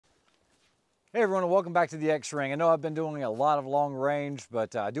Hey everyone, and welcome back to the X-Ring. I know I've been doing a lot of long range,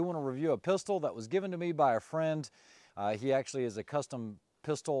 but I do want to review a pistol that was given to me by a friend. He actually is a custom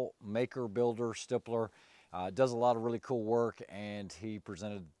pistol maker, builder, stippler, does a lot of really cool work, and he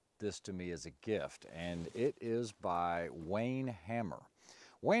presented this to me as a gift, and it is by Wayne Hammer.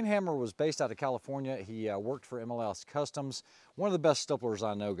 Wayne Hammer was based out of California. He worked for MLS Customs. One of the best stipplers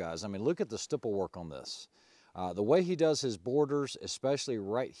I know, guys. I mean, look at the stipple work on this. The way he does his borders, especially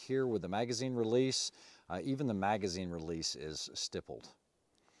right here with the magazine release, even the magazine release is stippled.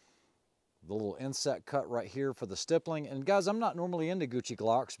 The little inset cut right here for the stippling. And guys, I'm not normally into Gucci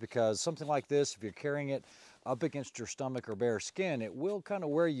Glocks because something like this, if you're carrying it up against your stomach or bare skin, it will kind of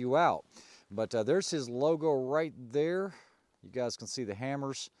wear you out. But there's his logo right there. You guys can see the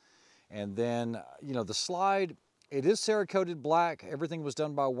hammers. And then, you know, the slide, it is Cerakoted black. Everything was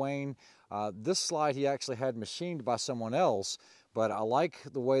done by Wayne. This slide he actually had machined by someone else, but I like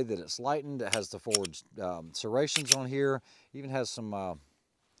the way that it's lightened. It has the forward serrations on here. Even has some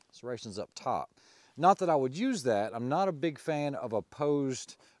serrations up top. Not that I would use that. I'm not a big fan of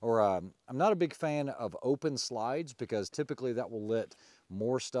opposed, or I'm not a big fan of open slides because typically that will let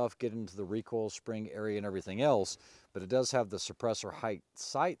more stuff get into the recoil spring area and everything else. But it does have the suppressor height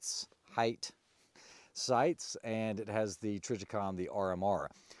sights, and it has the Trijicon, the RMR.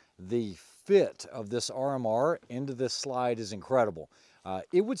 The fit of this RMR into this slide is incredible.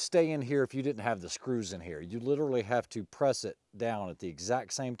 It would stay in here if you didn't have the screws in here. You literally have to press it down at the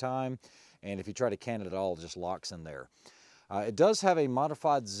exact same time, and if you try to can it at all, it just locks in there. It does have a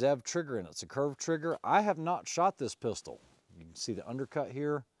modified ZEV trigger in it. It's a curved trigger. I have not shot this pistol. You can see the undercut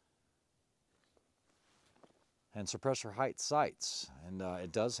here. And suppressor height sights, and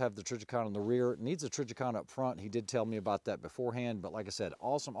it does have the Trijicon in the rear. It needs a Trijicon up front. He did tell me about that beforehand, but like I said,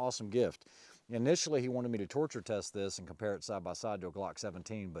 awesome gift. Initially he wanted me to torture test this and compare it side by side to a Glock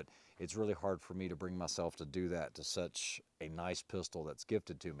 17, but it's really hard for me to bring myself to do that to such a nice pistol that's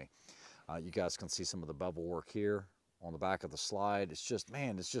gifted to me. You guys can see some of the bevel work here on the back of the slide. It's just,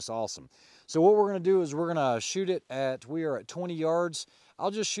 man, it's just awesome. So what we're gonna do is we're gonna shoot it at, we are at 20 yards.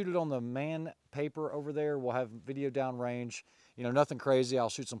 I'll just shoot it on the man paper over there. We'll have video downrange, you know, nothing crazy. I'll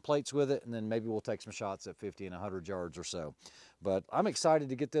shoot some plates with it, and then maybe we'll take some shots at 50 and 100 yards or so. But I'm excited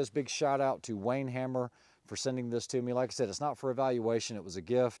to get this. Big shout out to Wayne Hammer for sending this to me. Like I said, it's not for evaluation, it was a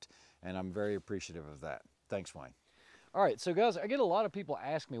gift, and I'm very appreciative of that. Thanks, Wayne. All right, so guys, I get a lot of people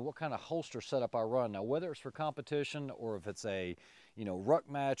ask me what kind of holster setup I run. Now, whether it's for competition or if it's a, you know, ruck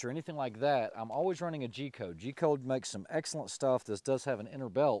match or anything like that, I'm always running a G-code. G-code makes some excellent stuff. This does have an inner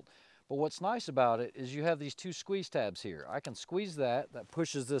belt, but what's nice about it is you have these two squeeze tabs here. I can squeeze that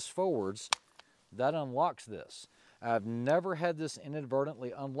pushes this forwards, that unlocks this. I've never had this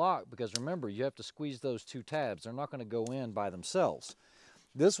inadvertently unlocked because remember, you have to squeeze those two tabs. They're not going to go in by themselves.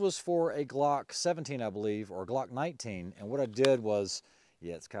 This was for a Glock 17, I believe, or a Glock 19, and what I did was,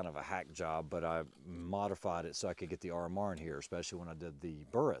 yeah, it's kind of a hack job, but I modified it so I could get the RMR in here, especially when I did the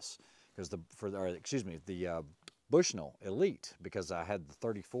Burris, because the Bushnell Elite, because I had the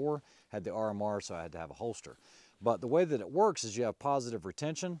 34, had the RMR, so I had to have a holster. But the way that it works is you have positive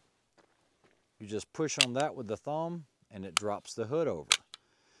retention. You just push on that with the thumb, and it drops the hood over.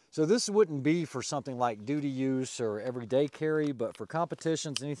 So this wouldn't be for something like duty use or everyday carry, but for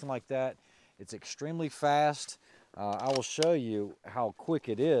competitions, anything like that, it's extremely fast. I will show you how quick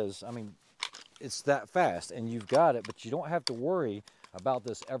it is. I mean, it's that fast, and you've got it, but you don't have to worry about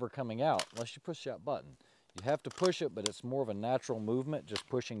this ever coming out unless you push that button. You have to push it, but it's more of a natural movement, just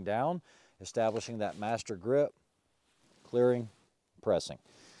pushing down, establishing that master grip, clearing, pressing.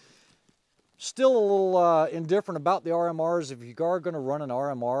 Still a little indifferent about the RMRs. If you are going to run an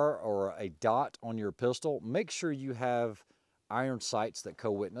RMR or a dot on your pistol, make sure you have iron sights that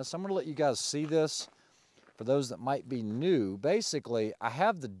co-witness. I'm going to let you guys see this. For those that might be new, basically I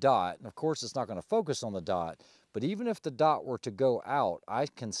have the dot, and of course it's not going to focus on the dot, but even if the dot were to go out, I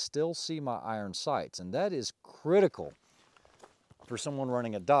can still see my iron sights, and that is critical for someone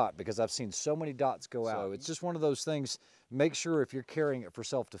running a dot because I've seen so many dots go out. So it's just one of those things. Make sure if you're carrying it for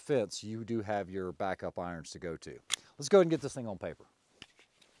self-defense, you do have your backup irons to go to. Let's go ahead and get this thing on paper.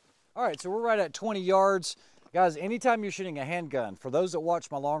 All right, so we're right at 20 yards. Guys, anytime you're shooting a handgun, for those that watch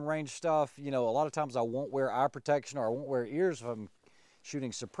my long range stuff, you know, a lot of times I won't wear eye protection or I won't wear ears if I'm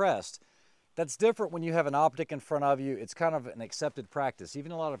shooting suppressed. That's different when you have an optic in front of you. It's kind of an accepted practice.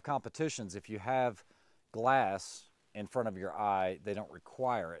 Even a lot of competitions, if you have glass in front of your eye, they don't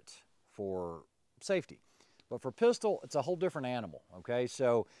require it for safety. But for pistol, it's a whole different animal, okay?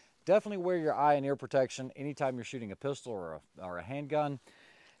 So definitely wear your eye and ear protection anytime you're shooting a pistol or a handgun.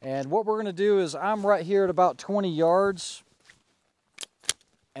 And what we're gonna do is I'm right here at about 20 yards.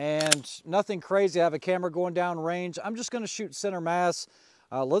 and nothing crazy. I have a camera going down range. I'm just going to shoot center mass.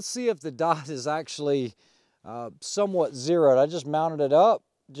 Let's see if the dot is actually somewhat zeroed. I just mounted it up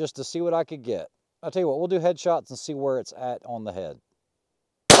just to see what I could get. I'll tell you what, we'll do headshots and see where it's at on the head.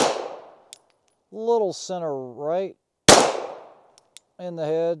 Little center right in the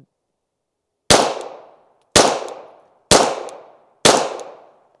head.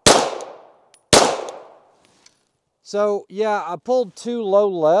 So yeah, I pulled too low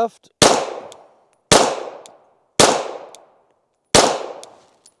left.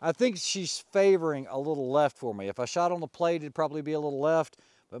 I think she's favoring a little left for me. If I shot on the plate, it'd probably be a little left.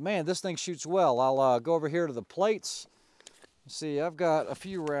 But man, this thing shoots well. I'll go over here to the plates. See, I've got a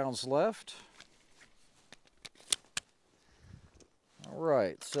few rounds left. All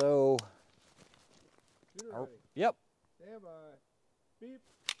right, so. Yep. Stand by. Beep.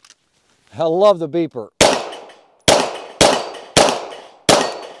 I love the beeper.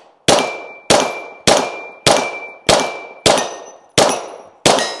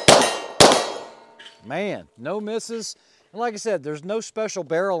 Man, no misses. And like I said, there's no special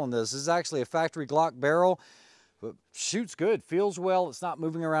barrel in this. This is actually a factory Glock barrel, but shoots good, feels well. It's not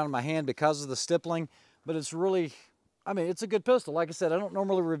moving around in my hand because of the stippling, but it's really, I mean, it's a good pistol. Like I said, I don't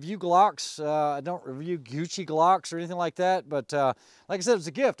normally review Glocks. I don't review Gucci Glocks or anything like that, but like I said, it was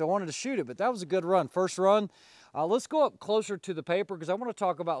a gift. I wanted to shoot it, but that was a good run, first run. Let's go up closer to the paper because I want to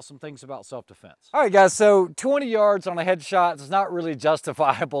talk about some things about self-defense. All right, guys, so 20 yards on a headshot is not really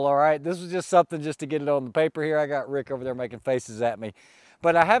justifiable, all right? This was just something just to get it on the paper here. I got Rick over there making faces at me.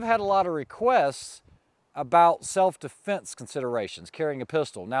 But I have had a lot of requests about self-defense considerations, carrying a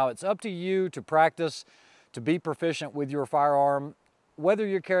pistol. Now, it's up to you to practice, to be proficient with your firearm, whether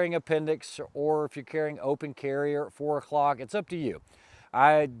you're carrying appendix or if you're carrying open carrier at 4 o'clock, it's up to you.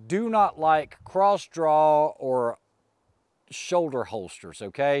 I do not like cross draw or shoulder holsters,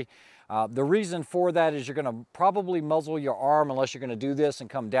 okay? The reason for that is you're gonna probably muzzle your arm unless you're gonna do this and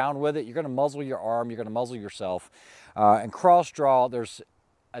come down with it. You're gonna muzzle your arm, you're gonna muzzle yourself. And cross draw, there's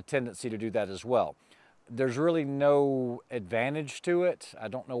a tendency to do that as well. There's really no advantage to it. I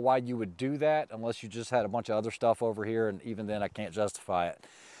don't know why you would do that unless you just had a bunch of other stuff over here, and even then I can't justify it.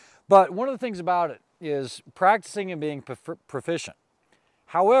 But one of the things about it is practicing and being proficient.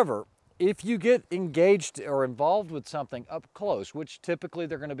 However, if you get engaged or involved with something up close, which typically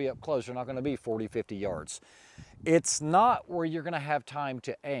they're going to be up close, they're not going to be 40, 50 yards. It's not where you're going to have time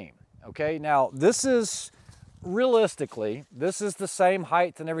to aim, okay? Now, this is, realistically, this is the same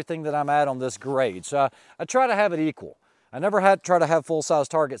height and everything that I'm at on this grade. So I try to have it equal. I never try to have full-size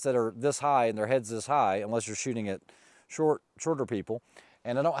targets that are this high and their head's this high unless you're shooting at shorter people.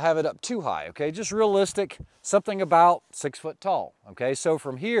 And I don't have it up too high, okay? Just realistic, something about 6 foot tall, okay? So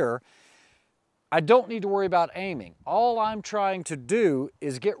from here, I don't need to worry about aiming. All I'm trying to do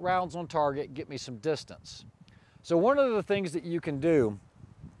is get rounds on target, get me some distance. So one of the things that you can do,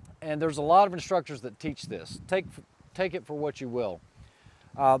 and there's a lot of instructors that teach this, take it for what you will.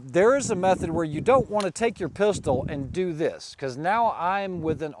 There is a method where you don't want to take your pistol and do this, because now I'm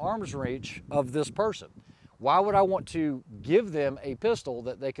within arm's reach of this person. Why would I want to give them a pistol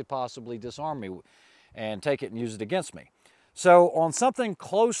that they could possibly disarm me and take it and use it against me? So on something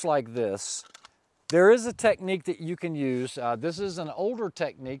close like this, there is a technique that you can use. This is an older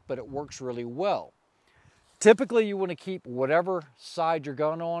technique, but it works really well. Typically, you want to keep whatever side you're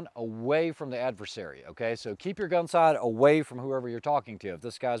gun on away from the adversary, okay? So keep your gun side away from whoever you're talking to. If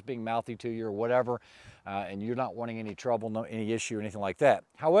this guy's being mouthy to you or whatever, and you're not wanting any trouble, any issue, anything like that.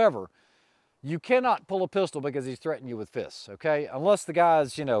 However, you cannot pull a pistol because he's threatening you with fists, okay? Unless the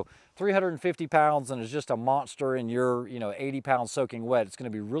guy's, 350 pounds and is just a monster and you're, 80 pounds soaking wet, it's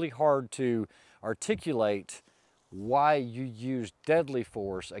gonna be really hard to articulate why you use deadly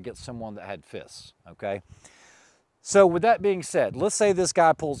force against someone that had fists, okay? So with that being said, let's say this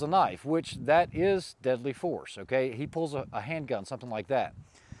guy pulls a knife, which that is deadly force, okay? He pulls a handgun, something like that.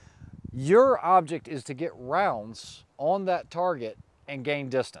 Your object is to get rounds on that target and gain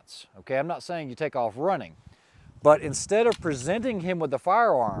distance, okay? I'm not saying you take off running, but instead of presenting him with the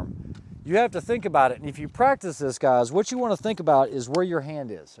firearm, you have to think about it. And if you practice this, guys, what you want to think about is where your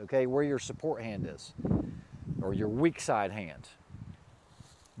hand is, okay? Where your support hand is, or your weak side hand.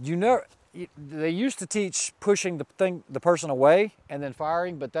 They used to teach pushing the person away and then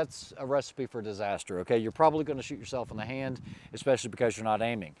firing, but that's a recipe for disaster, okay? You're probably going to shoot yourself in the hand, especially because you're not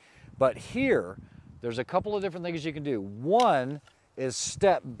aiming. But here, there's a couple of different things you can do. One is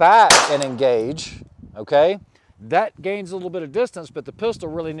step back and engage, okay? That gains a little bit of distance, but the pistol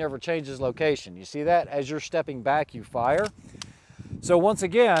really never changes location. You see that? As you're stepping back, you fire. So once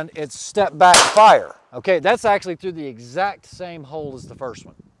again, it's step back, fire, okay? That's actually through the exact same hole as the first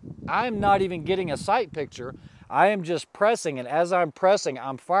one. I'm not even getting a sight picture. I am just pressing, and as I'm pressing,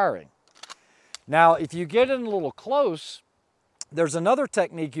 I'm firing. Now, if you get in a little close, there's another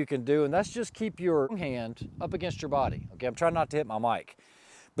technique you can do, and that's just keep your hand up against your body. Okay, I'm trying not to hit my mic.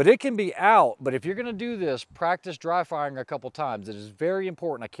 But it can be out, but if you're gonna do this, practice dry firing a couple times. It is very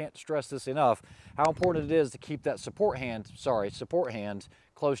important, I can't stress this enough, how important it is to keep that support hand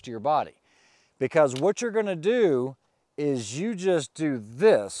close to your body. Because what you're gonna do is you just do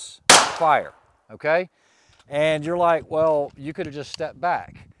this, fire, okay? And you're like, well, you could have just stepped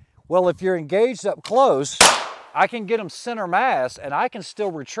back. Well, if you're engaged up close, I can get them center mass and I can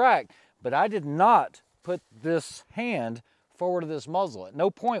still retract, but I did not put this hand forward of this muzzle. At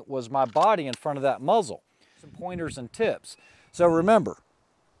no point was my body in front of that muzzle. Some pointers and tips. So remember,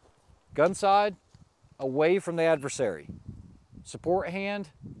 gun side, away from the adversary. Support hand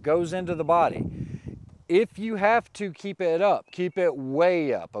goes into the body. If you have to keep it up, keep it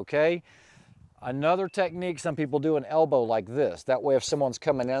way up, okay? Another technique, some people do an elbow like this. That way if someone's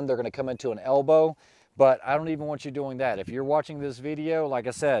coming in, they're gonna come into an elbow, but I don't even want you doing that. If you're watching this video, like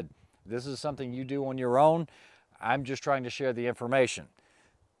I said, this is something you do on your own. I'm just trying to share the information.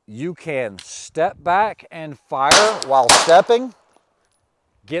 You can step back and fire while stepping,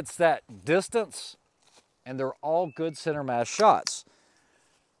 gets that distance, and they're all good center mass shots.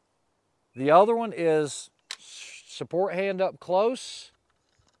 The other one is support hand up close.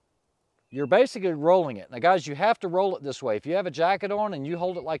 You're basically rolling it. Now guys, you have to roll it this way. If you have a jacket on and you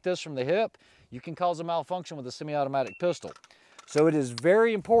hold it like this from the hip, you can cause a malfunction with a semi-automatic pistol. So it is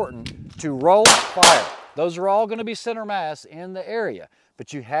very important to roll, fire. Those are all going to be center mass in the area,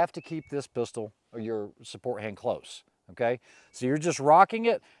 but you have to keep this pistol or your support hand close, okay? So you're just rocking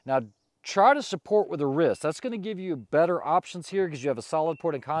it. Now try to support with the wrist. That's going to give you better options here because you have a solid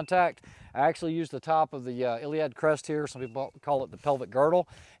point of contact. I actually use the top of the iliad crest here. Some people call it the pelvic girdle,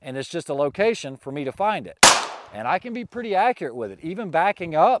 and it's just a location for me to find it. And I can be pretty accurate with it, even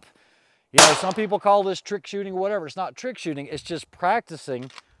backing up. You know, some people call this trick shooting or whatever. It's not trick shooting. It's just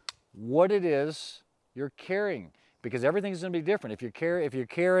practicing what it is you're carrying, because everything's going to be different. If you're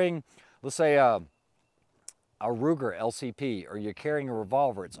carrying, let's say a Ruger LCP, or you're carrying a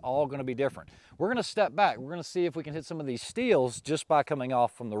revolver, it's all going to be different. We're going to step back. We're going to see if we can hit some of these steels just by coming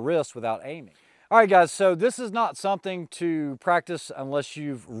off from the wrist without aiming. All right, guys, so this is not something to practice unless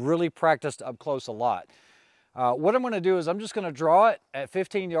you've really practiced up close a lot. What I'm going to do is I'm just going to draw it at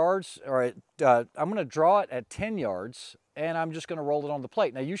 15 yards, or I'm going to draw it at 10 yards, and I'm just going to roll it on the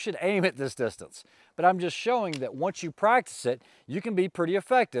plate. Now, you should aim at this distance, but I'm just showing that once you practice it, you can be pretty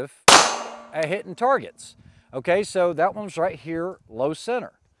effective at hitting targets. Okay, so that one's right here, low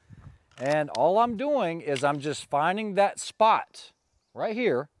center. And all I'm doing is I'm just finding that spot right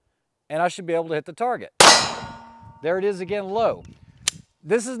here, and I should be able to hit the target. There it is again, low.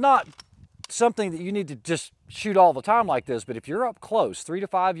 This is not something that you need to just shoot all the time like this, but if you're up close, 3 to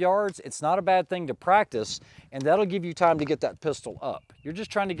 5 yards, it's not a bad thing to practice, and that'll give you time to get that pistol up. You're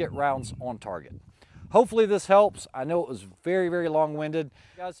just trying to get rounds on target. Hopefully this helps. I know it was very, very long-winded.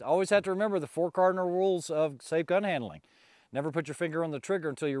 You guys always have to remember the 4 cardinal rules of safe gun handling. Never put your finger on the trigger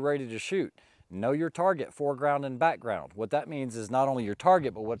until you're ready to shoot. Know your target, foreground and background. What that means is not only your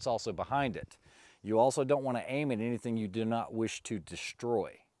target, but what's also behind it. You also don't want to aim at anything you do not wish to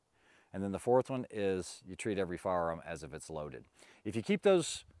destroy. And then the fourth one is you treat every firearm as if it's loaded. If you keep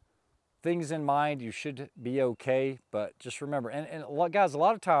those things in mind, you should be okay. But just remember, and guys, a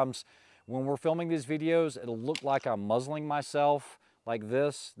lot of times when we're filming these videos, it'll look like I'm muzzling myself like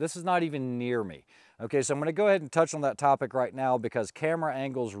this. This is not even near me. Okay, so I'm gonna go ahead and touch on that topic right now because camera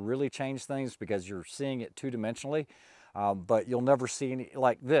angles really change things because you're seeing it two-dimensionally, but you'll never see any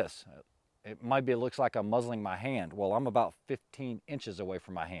like this. It looks like I'm muzzling my hand. Well, I'm about 15 inches away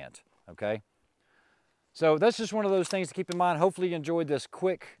from my hand. Okay, so that's just one of those things to keep in mind. Hopefully you enjoyed this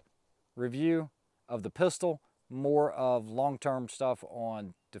quick review of the pistol, more of long-term stuff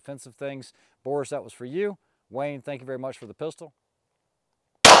on defensive things. Boris, that was for you. Wayne, thank you very much for the pistol.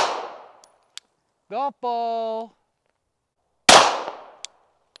 Golf ball.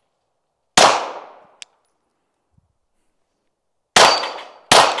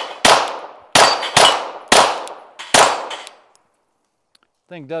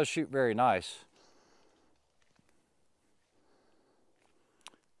 Thing does shoot very nice.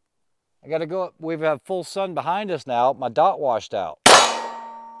 I got to go up. We've had full sun behind us now. My dot washed out.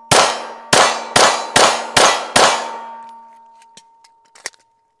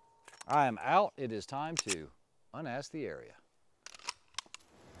 I am out. It is time to unask the area.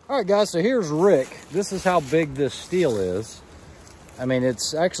 All right, guys, so here's Rick. This is how big this steel is. I mean,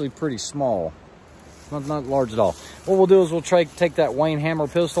 it's actually pretty small. not large at all. What we'll do is we'll take that Wayne Hammer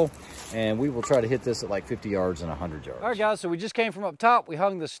pistol, and we will try to hit this at like 50 yards and 100 yards. All right, guys, so we just came from up top. We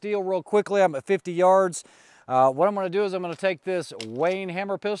hung the steel real quickly. I'm at 50 yards. What I'm going to do is I'm going to take this Wayne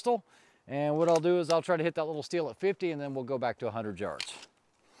Hammer pistol, and what I'll do is I'll try to hit that little steel at 50, and then we'll go back to 100 yards.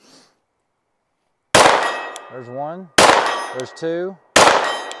 There's one, there's two,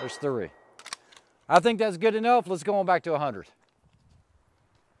 there's three. I think that's good enough. Let's go on back to 100.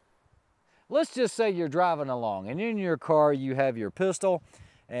 Let's just say you're driving along, and in your car you have your pistol,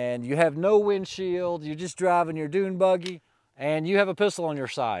 and you have no windshield, you're just driving your dune buggy, and you have a pistol on your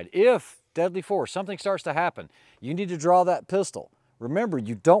side. If deadly force, something starts to happen, you need to draw that pistol. Remember,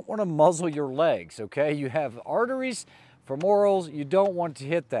 you don't want to muzzle your legs, okay? You have arteries, femorals, you don't want to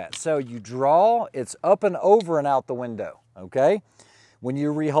hit that. So you draw, it's up and over and out the window, okay? When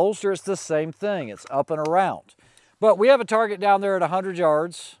you reholster, it's the same thing. It's up and around. But we have a target down there at 100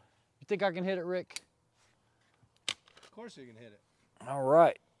 yards. You think I can hit it, Rick? Of course you can hit it. All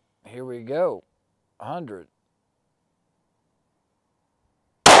right, here we go. 100.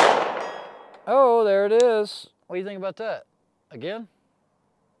 Oh, there it is. What do you think about that? Again?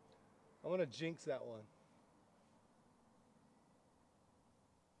 I want to jinx that one.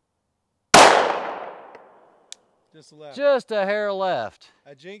 Just left. Just a hair left.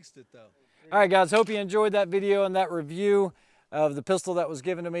 I jinxed it though. All right, guys, hope you enjoyed that video and that review of the pistol that was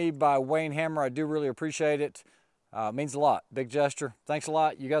given to me by Wayne Hammer. I do really appreciate it. It means a lot. Big gesture. Thanks a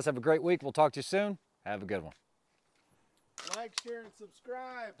lot. You guys have a great week. We'll talk to you soon. Have a good one. Like, share, and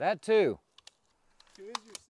subscribe. That too. Who is your